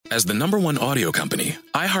As the #1 audio company,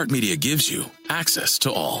 iHeartMedia gives you access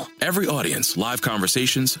to all. Every audience, live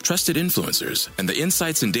conversations, trusted influencers, and the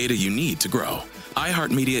insights and data you need to grow.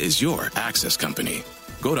 iHeartMedia is your access company.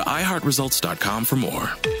 Go to iHeartResults.com for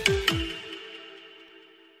more.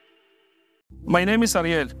 My name is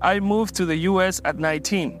Ariel. I moved to the U.S. at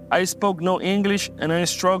 19. I spoke no English and I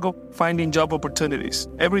struggled finding job opportunities.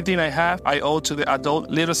 Everything I have, I owe to the Adult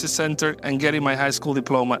Literacy Center and getting my high school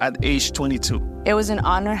diploma at age 22. It was an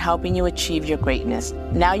honor helping you achieve your greatness.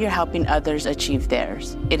 Now you're helping others achieve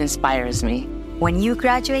theirs. It inspires me. When you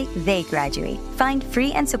graduate, they graduate. Find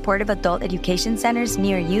free and supportive adult education centers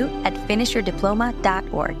near you at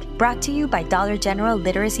finishyourdiploma.org. Brought to you by Dollar General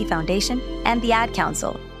Literacy Foundation and the Ad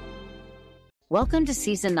Council. Welcome to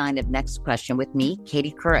Season 9 of Next Question with me,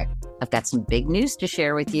 Katie Couric. I've got some big news to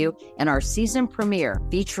share with you in our season premiere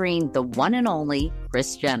featuring the one and only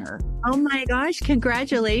Kris Jenner. Oh my gosh,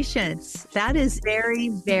 congratulations. That is very,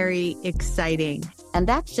 very exciting. And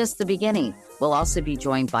that's just the beginning. We'll also be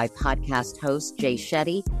joined by podcast host Jay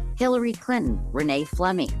Shetty, Hillary Clinton, Renee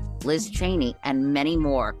Fleming, Liz Cheney, and many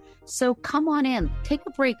more. So come on in, take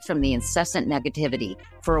a break from the incessant negativity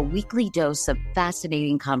for a weekly dose of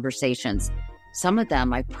fascinating conversations. Some of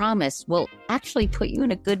them, I promise, will actually put you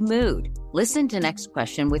in a good mood. Listen to Next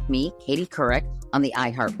Question with me, Katie Couric, on the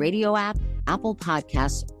iHeartRadio app, Apple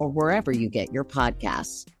Podcasts, or wherever you get your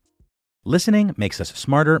podcasts. Listening makes us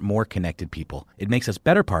smarter, more connected people. It makes us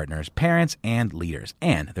better partners, parents, and leaders.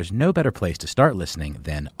 And there's no better place to start listening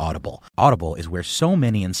than Audible. Audible is where so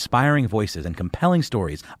many inspiring voices and compelling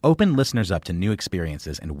stories open listeners up to new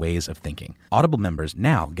experiences and ways of thinking. Audible members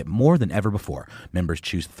now get more than ever before. Members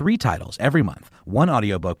choose 3 titles every month, 1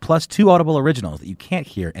 audiobook plus 2 Audible originals that you can't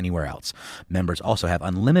hear anywhere else. Members also have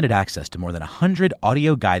unlimited access to more than 100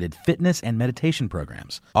 audio-guided fitness and meditation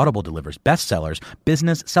programs. Audible delivers bestsellers,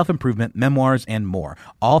 business, self-improvement, memoirs, and more,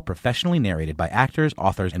 all professionally narrated by actors,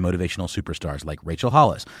 authors, and motivational superstars like Rachel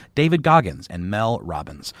Hollis, David Goggins, and Mel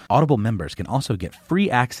Robbins. Audible members can also get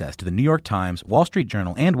free access to the New York Times, Wall Street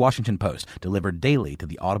Journal, and Washington Post delivered daily to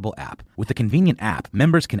the Audible app. With the convenient app,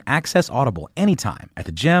 members can access Audible anytime, at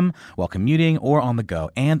the gym, while commuting, or on the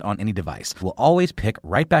go, and on any device. We'll always pick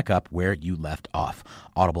right back up where you left off.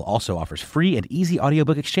 Audible also offers free and easy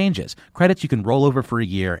audiobook exchanges, credits you can roll over for a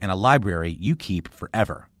year, and a library you keep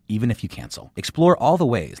forever, even if you cancel. Explore all the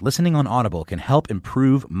ways listening on Audible can help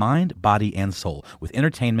improve mind, body, and soul with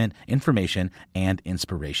entertainment, information, and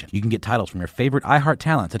inspiration. You can get titles from your favorite iHeart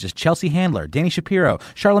talent such as Chelsea Handler, Danny Shapiro,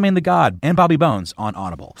 Charlemagne the God, and Bobby Bones on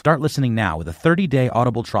Audible. Start listening now with a 30-day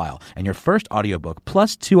Audible trial, and your first audiobook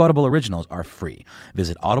plus 2 Audible originals are free.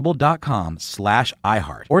 Visit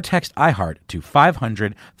audible.com/iHeart or text iHeart to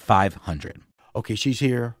 500-500. Okay, she's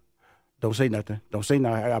here. Don't say nothing. Don't say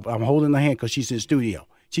nothing. I'm holding her hand because she's in the studio.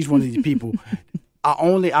 She's one of these people.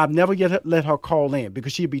 I've never yet let her call in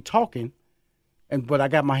because she'd be talking, but I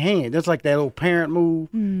got my hand. That's like that old parent move,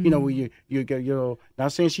 where you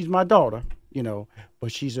not saying she's my daughter,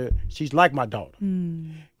 but she's like my daughter,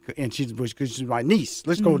 and she's my niece.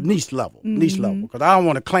 Let's go niece level, because I don't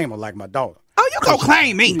want to claim her like my daughter. Oh, you gonna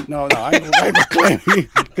claim me? No, I ain't gonna claim me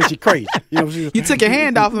because she's crazy. You took your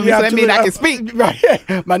hand off of me, so that means I can speak.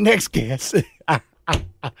 Right. My next guest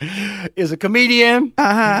is a comedian,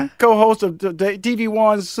 co-host of TV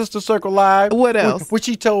One's Sister Circle Live. What else? Which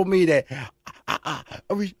she told me that,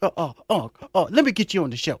 let me get you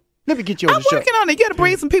on the show. I'm working on it. You got to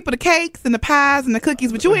bring some people the cakes and the pies and the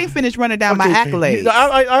cookies, but you ain't finished running down my accolades.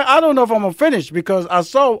 I don't know if I'm gonna finish because I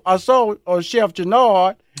saw Chef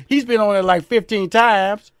Jannard. He's been on it like 15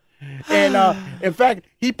 times, and in fact,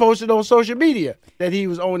 he posted on social media that he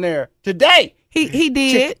was on there today. He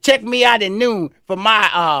did. Check me out at noon for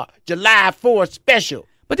my July 4th special.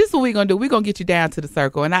 But this is what we're going to do. We're going to get you down to the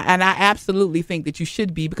circle. And I absolutely think that you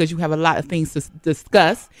should be, because you have a lot of things to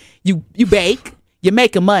discuss. You bake. You're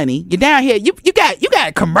making money. You're down here. You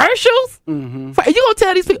got commercials. Mm-hmm. You going to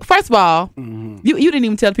tell these people, first of all, you didn't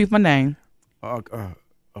even tell the people my name.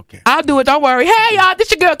 Okay. I'll do it. Don't worry. Hey, y'all, this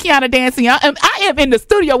your girl, Kiana Dancing. I am in the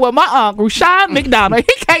studio with my uncle, Sean McDonald.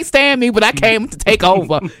 He can't stand me, but I came to take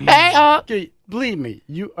over. Hey, believe me,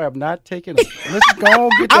 you have not taken it. Let's go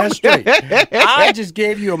and get that straight. I just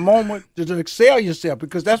gave you a moment to excel yourself,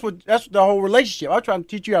 because that's the whole relationship. I'm trying to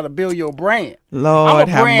teach you how to build your brand. Lord, I'm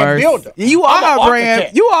a brand builder. You are a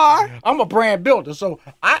brand. You are. I'm a brand builder. So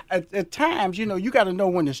at times, you got to know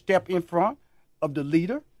when to step in front of the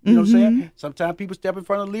leader. You know what I'm saying? Sometimes people step in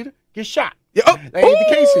front of the leader, get shot. That ain't the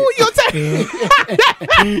case here.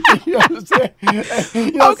 You know what I'm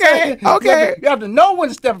saying? Okay. You have to know when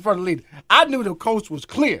to step in front of the leader. I knew the coast was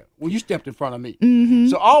clear when you stepped in front of me. Mm-hmm.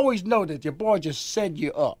 So always know that your boy just set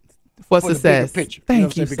you up. for the success. bigger picture.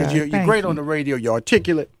 Thank you, because sir. you're Thank great you. on the radio. You're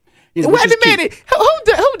articulate. You know, Wait which a is key. minute.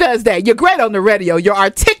 Who does that? You're great on the radio. You're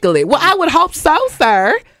articulate. Well, I would hope so,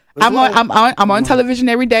 sir. I'm on television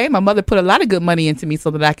every day. My mother put a lot of good money into me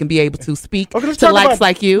so that I can be able to speak to likes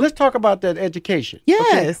like you. Let's talk about that education.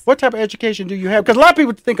 Yes. Okay. What type of education do you have? Because a lot of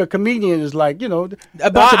people think a comedian is like, you know,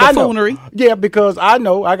 a bunch of buffoonery. Yeah, because I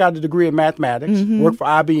know I got a degree in mathematics, work for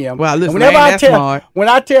IBM. Well, listen, and smart. when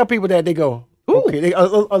I tell people that, they go, okay, a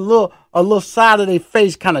little side of their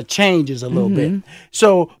face kind of changes a little bit.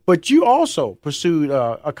 So, but you also pursued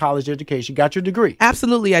a college education, got your degree.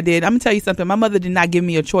 Absolutely, I did. I'm gonna tell you something. My mother did not give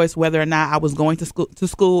me a choice whether or not I was going to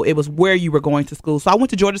school. It was where you were going to school. So I went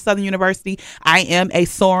to Georgia Southern University. I am a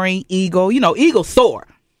soaring eagle. You know, eagles soar.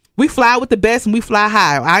 We fly with the best and we fly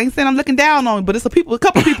high. I ain't saying I'm looking down on, but it's a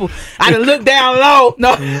couple people. I done look down low.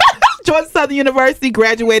 No. Georgia Southern University,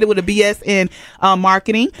 graduated with a BS in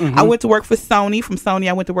marketing. I went to work for Sony. From Sony,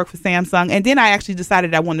 I went to work for Samsung. And then I actually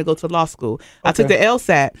decided I wanted to go to law school. I took the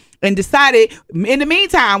LSAT and decided, in the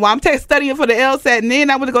meantime, while I'm studying for the LSAT, and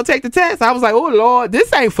then I went to go take the test, I was like, oh, Lord,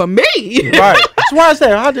 this ain't for me. Right. That's why I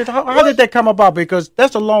said, how did that come about? Because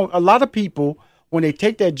that's a lot of people, when they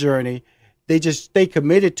take that journey, they just stay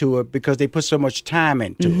committed to it because they put so much time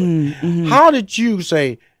into it. How did you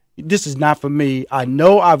say, this is not for me? I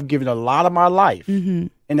know I've given a lot of my life in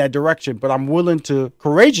that direction, but I'm willing to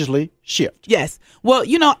courageously shift. Yes. Well,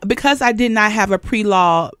 you know, because I did not have a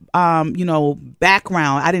pre-law,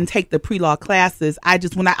 background, I didn't take the pre-law classes. I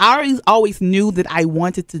always knew that I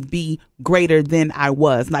wanted to be greater than I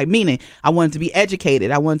was. Like, meaning I wanted to be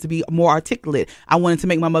educated. I wanted to be more articulate. I wanted to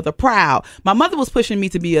make my mother proud. My mother was pushing me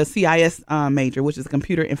to be a CIS major, which is a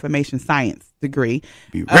computer information science degree.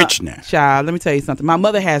 Be rich now. Child, let me tell you something. My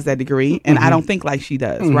mother has that degree, and I don't think like she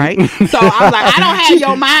does, right? So I'm like, I don't have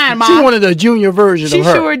your mind, Mom. She wanted a junior version of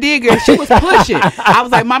her. She sure did, girl. She was pushing. I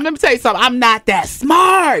was like, Mom, let me tell you something. I'm not that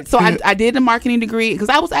smart. So I did a marketing degree because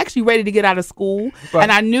I was actually ready to get out of school. Right.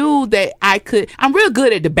 And I knew that I could. I'm real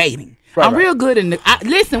good at debating. I'm real good in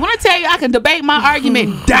listen, when I tell you I can debate my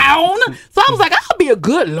argument down, so I was like, I'll be a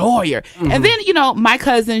good lawyer. And then, you know, my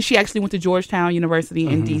cousin, she actually went to Georgetown University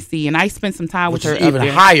in D.C., and I spent some time with her. Even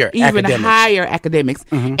higher academics.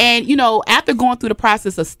 And, you know, after going through the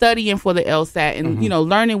process of studying for the LSAT and, you know,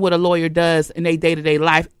 learning what a lawyer does in their day-to-day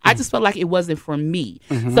life, I just felt like it wasn't for me.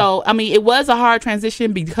 So, I mean, it was a hard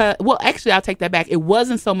transition because, well, actually, I'll take that back. It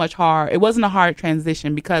wasn't so much hard. It wasn't a hard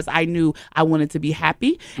transition because I knew I wanted to be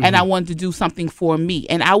happy and I wanted to do something for me,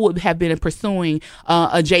 and I would have been pursuing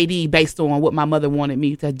a JD based on what my mother wanted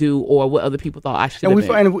me to do or what other people thought I should have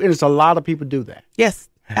been. And it's a lot of people do that. Yes,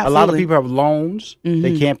 absolutely. A lot of people have loans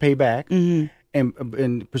they can't pay back, and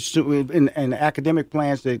pursue and academic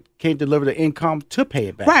plans that can't deliver the income to pay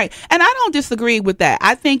it back. Right, and I don't disagree with that.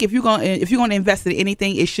 I think if you're going to invest in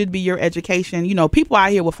anything, it should be your education. You know, people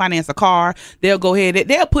out here will finance a car. They'll go ahead.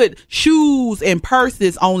 They'll put shoes and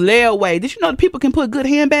purses on layaway. Did you know that people can put good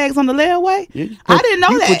handbags on the layaway? I didn't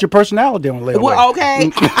know that. You put your personality on layaway. Well,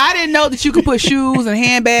 okay. I didn't know that you could put shoes and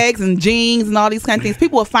handbags and jeans and all these kind of things.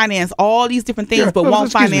 People will finance all these different things, but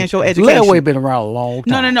won't finance your education. Layaway been around a long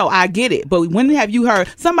time. No. I get it, but when have you heard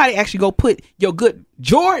somebody actually go put your good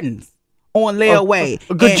Jordans on layaway?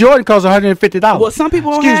 A good Jordan costs $150. Well, some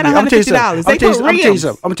people don't have $150. They put rims.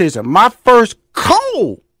 I'm gonna tell you something. My first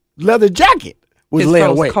cold leather jacket was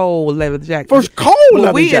layaway. First cold leather jacket. First cold leather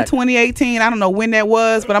jacket. We in 2018. I don't know when that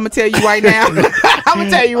was, but I'm gonna tell you right now. I'm gonna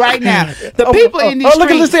tell you right now. The people in these streets.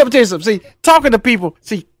 Look, I'm tell you something. See, talking to people.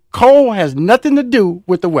 See, cold has nothing to do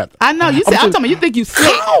with the weather. I know you said. I'm talking about you think you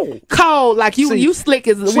slick. Cold, like you slick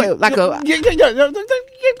is like a.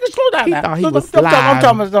 Slow down now. Thought he was I'm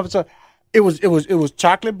talking about. It was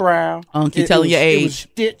chocolate brown. You telling your age.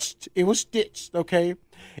 It was stitched. Okay.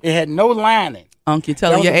 It had no lining. You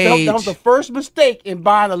telling your age. That was the first mistake in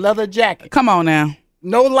buying a leather jacket. Come on now.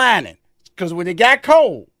 No lining, because when it got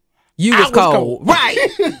cold. You was cold. Right.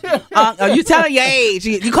 You telling your age.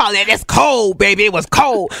 You call that's cold, baby. It was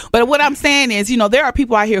cold. But what I'm saying is, you know, there are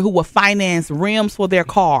people out here who will finance rims for their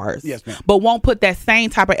cars. Yes, ma'am. But won't put that same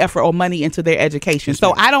type of effort or money into their education. Yes,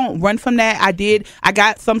 so I don't run from that. I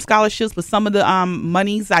got some scholarships, but some of the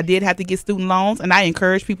monies I did have to get student loans. And I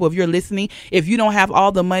encourage people, if you're listening, if you don't have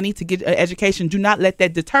all the money to get an education, do not let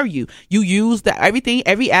that deter you. You use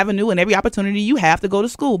every avenue and every opportunity you have to go to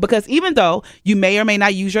school. Because even though you may or may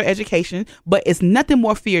not use your education, but it's nothing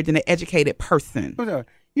more feared than an educated person.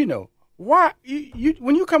 You know, why you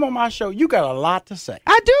when you come on my show, you got a lot to say.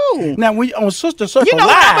 I do. Now, when on Sister Circle, you know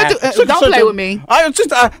Live, don't play with me. I'll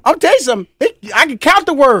tell you something. I can count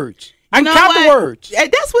the words. I can count the words.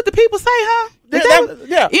 That's what the people say, huh?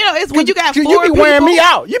 Yeah. You know, it's when you got 4 You be people. wearing me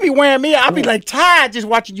out. You be wearing me out. I be like tired just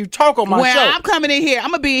watching you talk on my When show. I'm coming in here,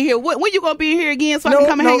 I'm gonna be in here. When you gonna be in here again so I can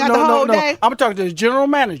come and hang out the whole day? I'm talking to the general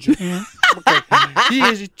manager. Okay.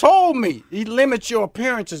 He told me he limits your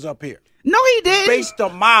appearances up here. No, he didn't. Based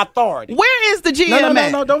on my authority. Where is the GM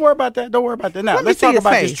at? No. Don't worry about that. Don't worry about that. Now, Let me let's see talk his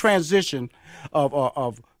about face. this transition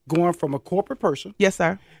of going from a corporate person Yes,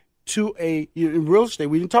 sir. to in real estate.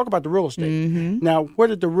 We didn't talk about the real estate. Mm-hmm. Now, where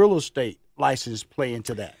did the real estate license play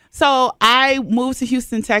into that? So I moved to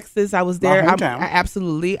Houston, Texas. I was there. My hometown.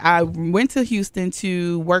 Absolutely. I went to Houston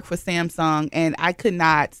to work for Samsung, and I could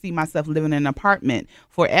not see myself living in an apartment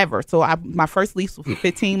forever. So my first lease was for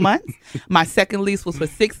 15 months. My second lease was for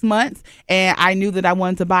 6 months, and I knew that I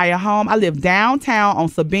wanted to buy a home. I lived downtown on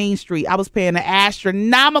Sabine Street. I was paying an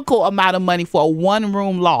astronomical amount of money for a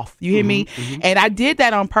one-room loft. You hear me? Mm-hmm. And I did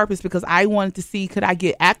that on purpose because I wanted to see could I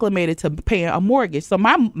get acclimated to paying a mortgage. So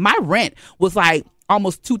my rent was like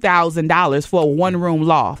almost $2,000 for a one-room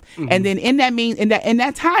loft. Mm-hmm. And then in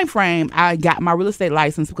that time frame, I got my real estate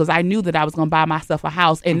license because I knew that I was going to buy myself a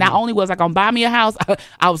house. And not only was I going to buy me a house,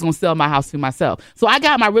 I was going to sell my house to myself. So I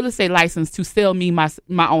got my real estate license to sell me my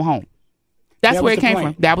own home. That's where it came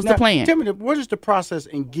from. That was the plan. Tell me, what is the process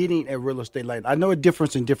in getting a real estate license? I know a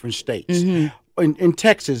difference in different states. Mm-hmm. In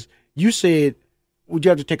Texas, you said, would you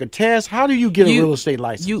have to take a test? How do you get a real estate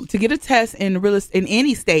license? To get a test in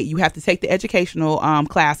any state, you have to take the educational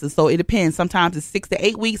classes. So it depends. Sometimes it's 6 to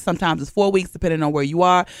 8 weeks. Sometimes it's 4 weeks, depending on where you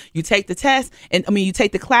are. You take the test, you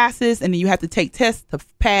take the classes, and then you have to take tests to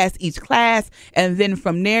pass each class. And then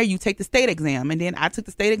from there, you take the state exam. And then I took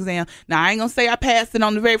the state exam. Now, I ain't going to say I passed it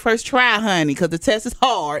on the very first try, honey, because the test is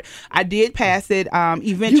hard. I did pass it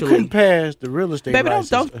eventually. You couldn't pass the real estate license.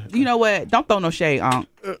 Baby, don't you know what? Don't throw no shade,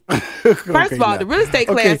 First of all, the real estate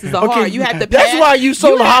classes are hard. You have to pass. That's why you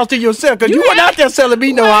sold the house to yourself, because you weren't out there selling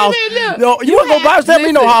me no house. No, you weren't going to sell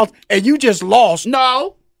me no house, and you just lost.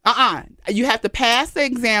 No. You have to pass the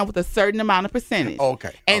exam with a certain amount of percentage.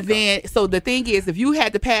 Okay. And then, so the thing is, if you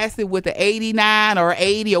had to pass it with an 89 or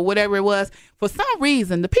 80 or whatever it was, for some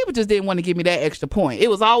reason, the people just didn't want to give me that extra point.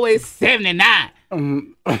 It was always 79.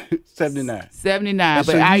 79. 79.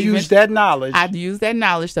 But I used that knowledge. I used that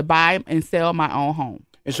knowledge to buy and sell my own home.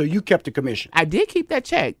 And so you kept the commission. I did keep that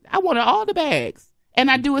check. I wanted all the bags.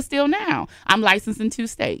 And I do it still now. I'm licensed in 2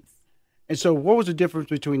 states. And so what was the difference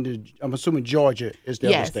between I'm assuming Georgia is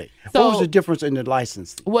the other state. So, what was the difference in the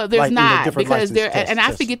license? Well, there's not, because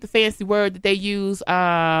I forget the fancy word that they use,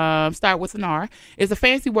 start with an R. It's a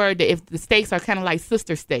fancy word that if the states are kind of like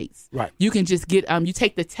sister states, right? You can just get, you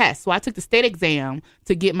take the test. So I took the state exam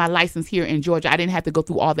to get my license here in Georgia. I didn't have to go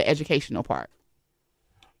through all the educational part.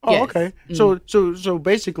 Oh, yes. Okay. Mm-hmm. So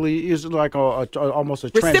basically, it's like almost a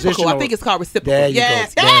reciprocal. Transitional. I think it's called reciprocal. There you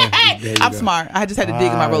yes. Go. Hey, I'm smart. I just had to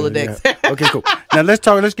dig in my Rolodex. Yeah. Okay, cool. Now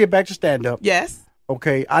let's get back to stand up. Yes.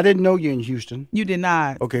 Okay, I didn't know you in Houston. You did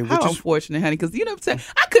not. Okay, how unfortunate, honey. Because you know what I'm saying.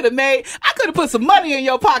 I could have put some money in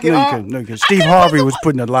your pocket. No, you couldn't. Steve Harvey was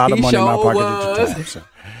putting a lot of money in my pocket at the time. So.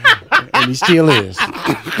 And he still is.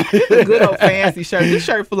 A good old fancy shirt. This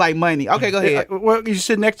shirt for like money. Okay, go ahead. Well, you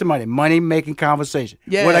sit next to money making conversation.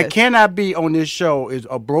 Yes. What I cannot be on this show is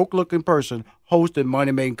a broke looking person hosting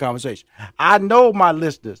money making conversation. I know my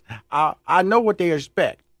listeners. I know what they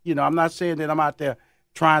expect. You know, I'm not saying that I'm out there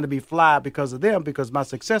trying to be fly because of them, because my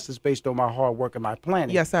success is based on my hard work and my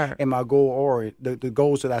planning. Yes, sir. And my goal or the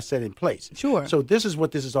goals that I set in place. Sure. So this is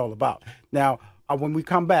what this is all about. Now, when we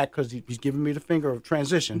come back, because he's giving me the finger of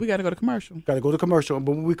transition. We got to go to commercial. Got to go to commercial.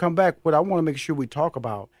 But when we come back, what I want to make sure we talk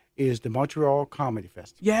about is the Montreal Comedy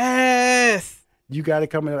Festival. Yes. You got to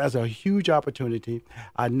come in as a huge opportunity.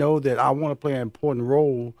 I know that I want to play an important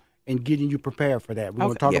role in getting you prepared for that. We're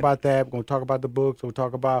going to talk about that. We're going to talk about the books. We'll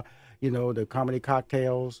talk about, the comedy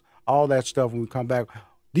cocktails, all that stuff when we come back.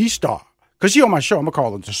 The star. Because she on my show, I'm going to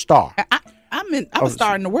call her the star. I'm a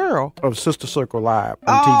star in the world. Of Sister Circle Live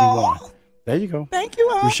on TV One. There you go. Thank you,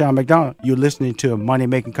 Aunt. Rushion McDonald. You're listening to Money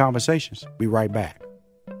Making Conversations. Be right back.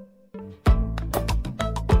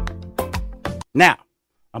 Now,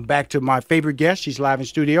 I'm back to my favorite guest. She's live in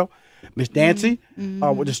studio, Miss Nancy,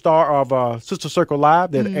 with the star of Sister Circle Live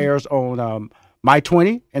that airs on My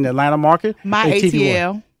 20 in the Atlanta market. My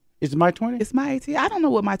ATL. Is it My 20? It's My ATL. I don't know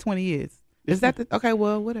what My 20 is. Is that okay?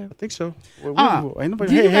 Well, whatever. I think so. Ain't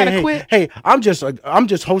nobody. Quit? Hey, I'm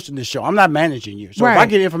just hosting this show. I'm not managing you. So if I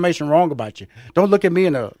get information wrong about you, don't look at me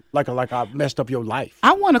like I messed up your life.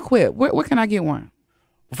 I want to quit. Where can I get one?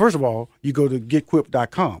 First of all, you go to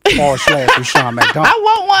getquip.com/Rushion McDonald.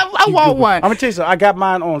 I want one. I'm gonna tell you something. I got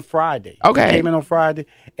mine on Friday. Okay. It came in on Friday,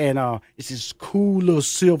 and it's this cool little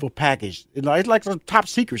silver package. You know, it's like some top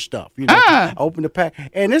secret stuff. You know, I open the pack,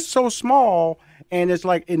 and it's so small, and it's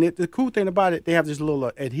like, and the cool thing about it, they have this little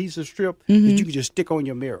adhesive strip that you can just stick on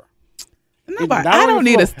your mirror. No, but I don't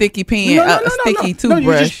need a sticky pen, sticky toothbrush.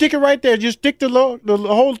 No, you just stick it right there. Just stick the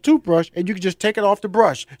whole toothbrush, and you can just take it off the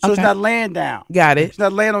brush. So it's not laying down. Got it. It's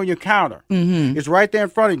not laying on your counter. Mm-hmm. It's right there in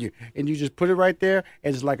front of you. And you just put it right there,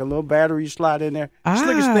 and it's like a little battery you slide in there.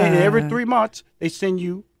 Slickest thing. Every 3 months, they send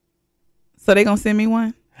you. So they going to send me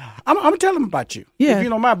one? I'm going to tell them about you. Yeah. If you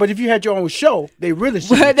don't mind. But if you had your own show, they really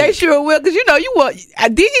send They sure will. Because, you know, you want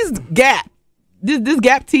these gap, this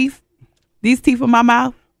gap teeth, these teeth in my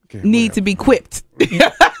mouth need to be quipped.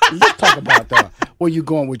 Let's talk about where you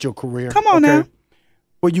going with your career. Come on now.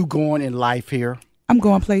 Where you going in life here? I'm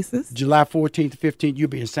going places. July 14th to 15th, you'll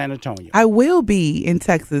be in San Antonio. I will be in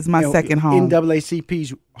Texas, my second home.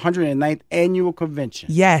 NAACP's 109th annual convention.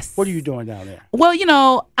 Yes. What are you doing down there? Well, you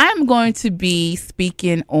know, I'm going to be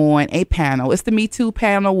speaking on a panel. It's the Me Too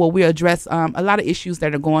panel where we address a lot of issues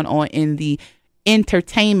that are going on in the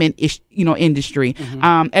entertainment industry.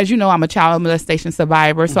 As you know, I'm a child molestation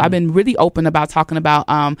survivor, so I've been really open about talking about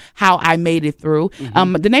how I made it through.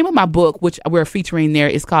 The name of my book, which we're featuring there,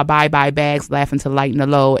 is called Bye Bye Bags, Laughing to Lighten the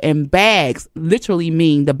Load. And bags literally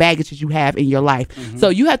mean the baggage that you have in your life. So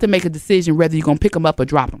you have to make a decision whether you're going to pick them up or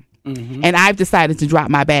drop them. And I've decided to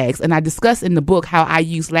drop my bags. And I discuss in the book how I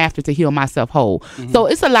use laughter to heal myself whole. So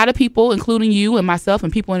it's a lot of people, including you and myself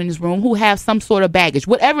and people in this room, who have some sort of baggage,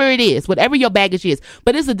 whatever it is, whatever your baggage is.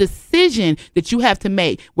 But it's a decision that you have to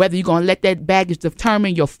make, whether you're going to let that baggage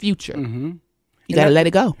determine your future. You got to let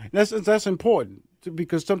it go. That's important,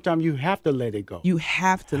 because sometimes you have to let it go. You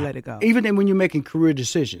have to let it go. Even when you're making career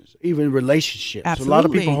decisions, even relationships. Absolutely. A lot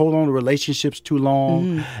of people hold on to relationships too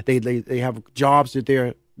long. They have jobs that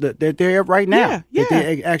they're right now that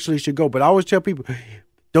they actually should go. But I always tell people,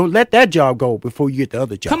 don't let that job go before you get the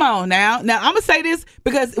other job. Come on now. Now I'm gonna say this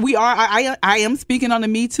because I am speaking on the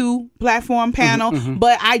Me Too platform panel,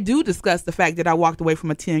 but I do discuss the fact that I walked away from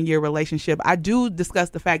a 10-year relationship. I do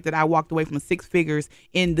discuss the fact that I walked away from 6 figures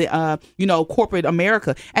in the corporate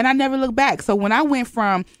America, and I never looked back. So when I went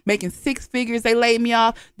from making 6 figures, they laid me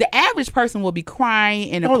off. The average person will be crying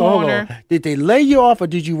in a corner. Hold on. Did they lay you off or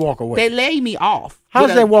did you walk away? They laid me off.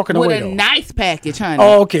 How's that walking away, with a nice package, honey.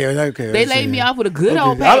 Oh, okay. They laid me off with a good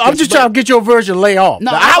old package. I'm just trying to get your version lay off.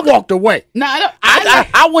 No, I walked away. No,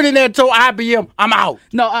 I went in there and told IBM, I'm out.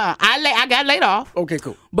 No, I got laid off. Okay,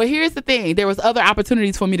 cool. But here's the thing. There was other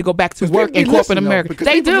opportunities for me to go back to work in corporate America.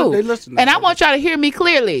 They do. They listen. And I want y'all to hear me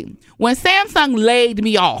clearly. When Samsung laid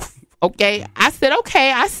me off, okay, I said,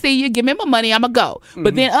 okay, I see you. Give me my money. I'm going to go.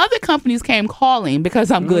 But then other companies came calling because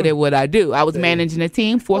I'm good at what I do. I was managing a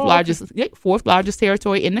team, fourth largest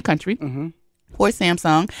territory in the country. For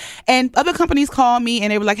Samsung. And other companies called me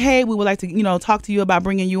and they were like, hey, we would like to, talk to you about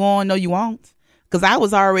bringing you on. No, you won't. Because I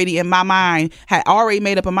was already in my mind, had already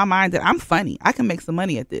made up in my mind that I'm funny. I can make some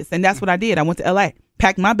money at this. And that's what I did. I went to LA,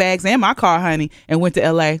 packed my bags and my car, honey, and went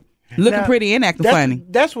to LA. Looking pretty and acting funny.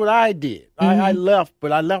 That's what I did. I left,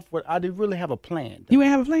 but I didn't really have a plan. You ain't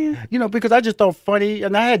have a plan? Because I just thought funny,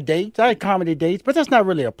 and I had dates. I had comedy dates, but that's not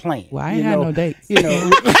really a plan. Well, I ain't had no dates.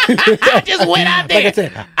 I just went out there. Like I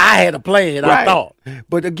said, I had a plan, I thought.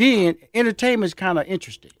 But again, entertainment is kind of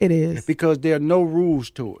interesting. It is. Because there are no rules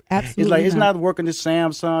to it. Absolutely. It's not working at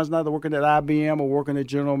Samsung, it's not working at IBM or working at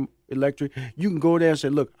General Electric. You can go there and say,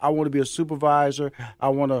 look, I want to be a supervisor. I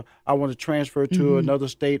want to transfer to another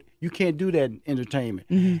state. You can't do that in entertainment.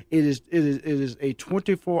 It is a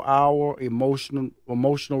 24-hour emotional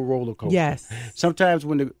roller coaster. Yes. Sometimes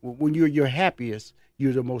when you're your happiest,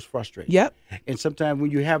 you're the most frustrated. Yep. And sometimes when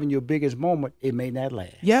you're having your biggest moment, it may not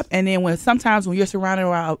last. Yep. And then sometimes when you're surrounded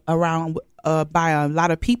around by a lot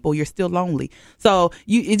of people, you're still lonely. So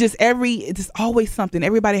it's always something.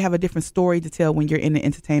 Everybody have a different story to tell when you're in the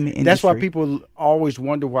entertainment industry. That's why people always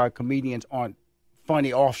wonder why comedians aren't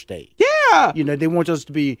funny off stage. Yeah. They want us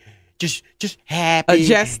to be just happy. A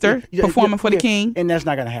jester performing for the king. And that's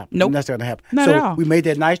not going to happen. Nope. That's not going to happen. Not so at all. we made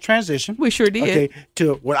that nice transition. We sure did. Okay,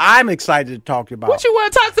 to what I'm excited to talk about. What you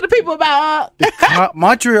want to talk to the people about? The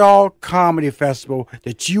Montreal Comedy Festival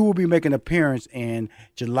that you will be making an appearance in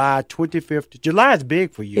July 25th. July is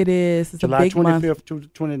big for you. It is. It's July a big 25th month. to the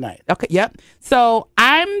 29th. Okay, yep. So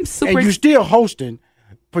I'm super... And you're still hosting.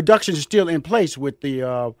 Production is still in place with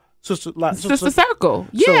the Sister Circle.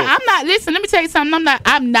 Yeah, I'm not. Listen, let me tell you something.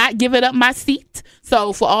 I'm not giving up my seat.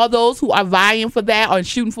 So for all those who are vying for that or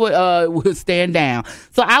shooting for it, will stand down.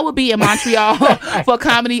 So I will be in Montreal for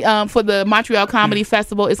comedy. For the Montreal Comedy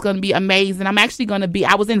Festival. It's going to be amazing. I'm actually going to be.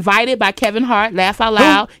 I was invited by Kevin Hart. Laugh Out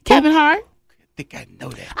Loud. Kevin Hart. I think I know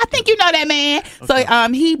that. I think you know that man. Okay.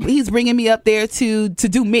 So he's bringing me up there to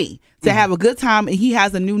do me. To have a good time. And he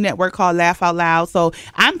has a new network called Laugh Out Loud. So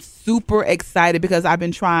I'm super excited because I've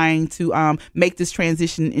been trying to make this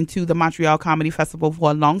transition into the Montreal Comedy Festival for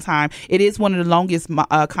a long time. It is one of the longest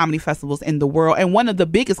comedy festivals in the world and one of the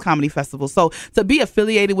biggest comedy festivals. So to be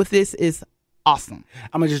affiliated with this is awesome.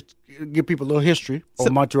 I'm going to just give people a little history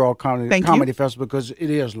of Montreal Comedy Festival because it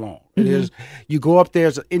is long. It is. You go up there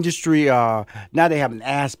as an industry. Now they have an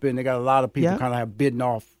Aspen. They got a lot of people kind of have bitten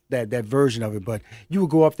off that version of it, but you would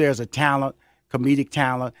go up there as a talent, comedic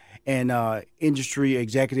talent, and industry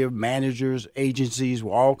executive managers, agencies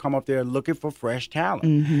will all come up there looking for fresh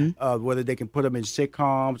talent, whether they can put them in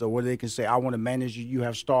sitcoms or whether they can say, I want to manage you, you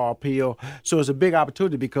have star appeal. So it's a big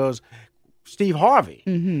opportunity because Steve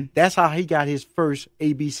Harvey, that's how he got his first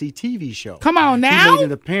ABC TV show. Come on now. He made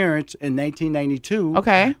an appearance in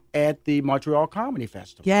 1992 at the Montreal Comedy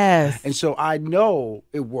Festival. Yes. And so I know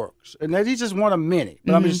it works. And he just won a minute.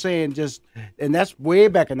 But I'm just saying and that's way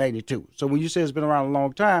back in 92. So when you say it's been around a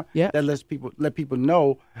long time, that let people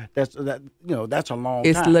know that's a long time.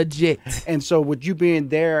 It's legit. And so with you being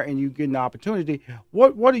there and you getting the opportunity,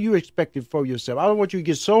 what are you expecting for yourself? I don't want you to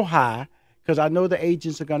get so high. Because I know the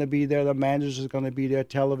agents are going to be there, the managers are going to be there,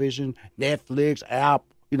 television, Netflix, app,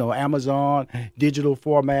 Amazon, digital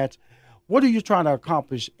formats. What are you trying to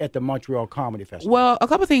accomplish at the Montreal Comedy Festival? Well, a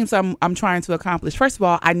couple of things I'm trying to accomplish. First of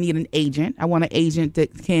all, I need an agent. I want an agent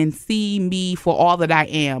that can see me for all that I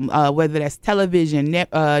am, whether that's television,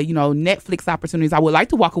 Netflix opportunities. I would like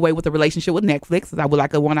to walk away with a relationship with Netflix. I would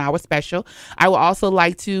like a 1-hour special. I would also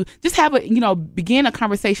like to just have begin a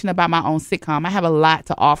conversation about my own sitcom. I have a lot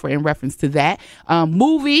to offer in reference to that.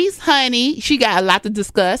 Movies, honey, she got a lot to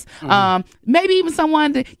discuss. Maybe even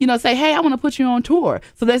someone to, say, hey, I want to put you on tour.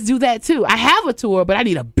 So let's do that too. I have a tour, but I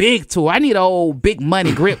need a big tour. I need an old big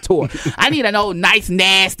money grip tour. I need an old nice,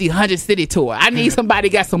 nasty 100 city tour. I need somebody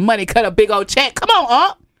got some money, cut a big old check. Come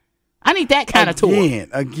on, I need that kind of tour.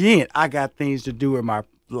 Again, I got things to do in my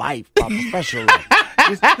life, my professional life.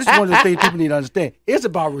 This is one of the things people need to understand. It's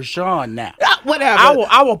about Rashawn now. Whatever.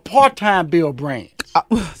 Our part-time build brands.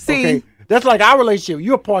 See? Okay? That's like our relationship.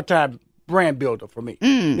 You're a part-time brand builder for me.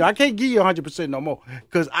 I can't give you 100% no more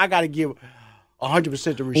because I got to give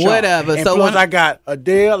 100% to Rashawn. Whatever. And so plus I got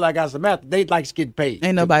Adele, I got Samantha. They like getting paid.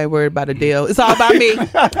 Ain't nobody worried about Adele. It's all about me.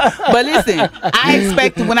 But listen, I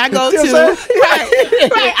expect when I go to right.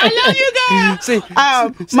 I love you,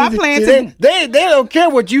 girl. My plan they don't care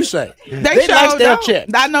what you say. They like their check.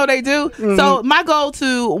 I know they do. So my goal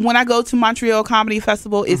when I go to Montreal Comedy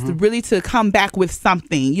Festival is to really to come back with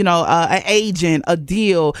something. An agent, a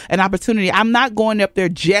deal, an opportunity. I'm not going up there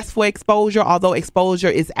just for exposure, although exposure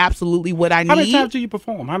is absolutely what I need. How many times do you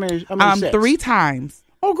perform? How many sets? 3 times.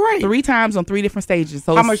 Oh, great. 3 times on 3 different stages.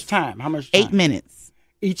 So how much time? 8 minutes.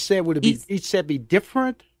 Each set each set be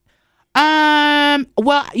different?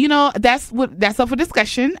 Well, that's up for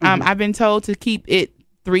discussion. I've been told to keep it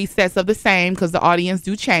 3 sets of the same because the audience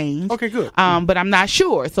do change. Okay, good. But I'm not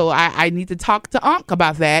sure. So I need to talk to Unc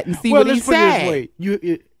about that and see what he said.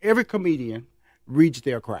 Every comedian reads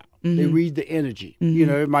their crowd. They read the energy.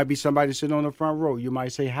 It might be somebody sitting on the front row you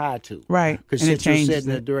might say hi to. Right. Because you're set in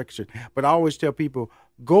that direction. But I always tell people,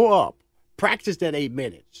 go up, practice that 8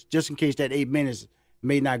 minutes, just in case that 8 minutes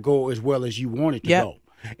may not go as well as you want it to go.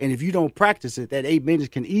 And if you don't practice it, that 8 minutes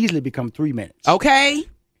can easily become 3 minutes. Okay.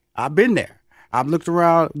 I've been there. I've looked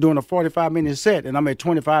around doing a 45-minute set, and I'm at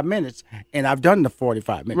 25 minutes, and I've done the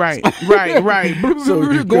 45 minutes. Right.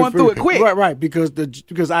 So going through it quick. Right. Because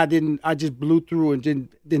I just blew through and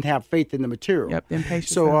didn't have faith in the material. Yep. Impatient.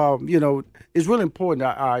 So it's really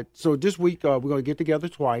important. So this week we're going to get together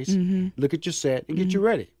twice, look at your set, and get you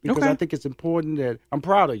ready because I think it's important that I'm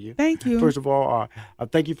proud of you. Thank you. First of all,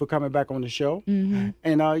 thank you for coming back on the show. And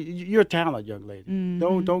you're a talent, young lady.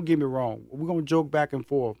 Don't get me wrong. We're going to joke back and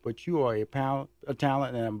forth, but you are a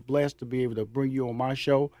talent, and I'm blessed to be able to bring you on my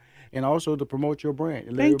show and also to promote your brand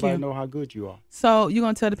and let everybody know how good you are. So you're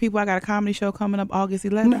going to tell the people I got a comedy show coming up August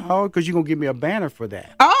 11th? No, because you're going to give me a banner for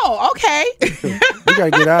that. Oh, Oh, okay. We got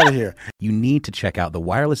to get out of here. You need to check out the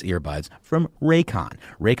wireless earbuds from Raycon.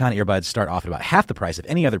 Raycon earbuds start off at about half the price of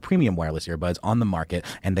any other premium wireless earbuds on the market,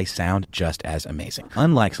 and they sound just as amazing.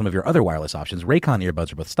 Unlike some of your other wireless options, Raycon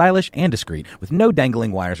earbuds are both stylish and discreet, with no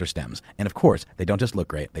dangling wires or stems. And of course, they don't just look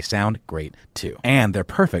great, they sound great too. And they're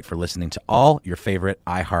perfect for listening to all your favorite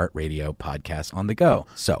iHeartRadio podcasts on the go.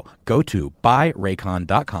 So go to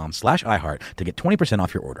buyraycon.com/iHeart to get 20%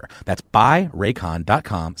 off your order. That's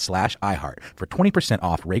buyraycon.com/iHeart for 20%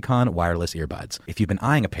 off Raycon wireless earbuds. If you've been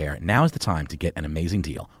eyeing a pair, now is the time to get an amazing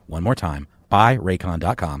deal. One more time,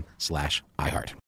 buyraycon.com/iHeart.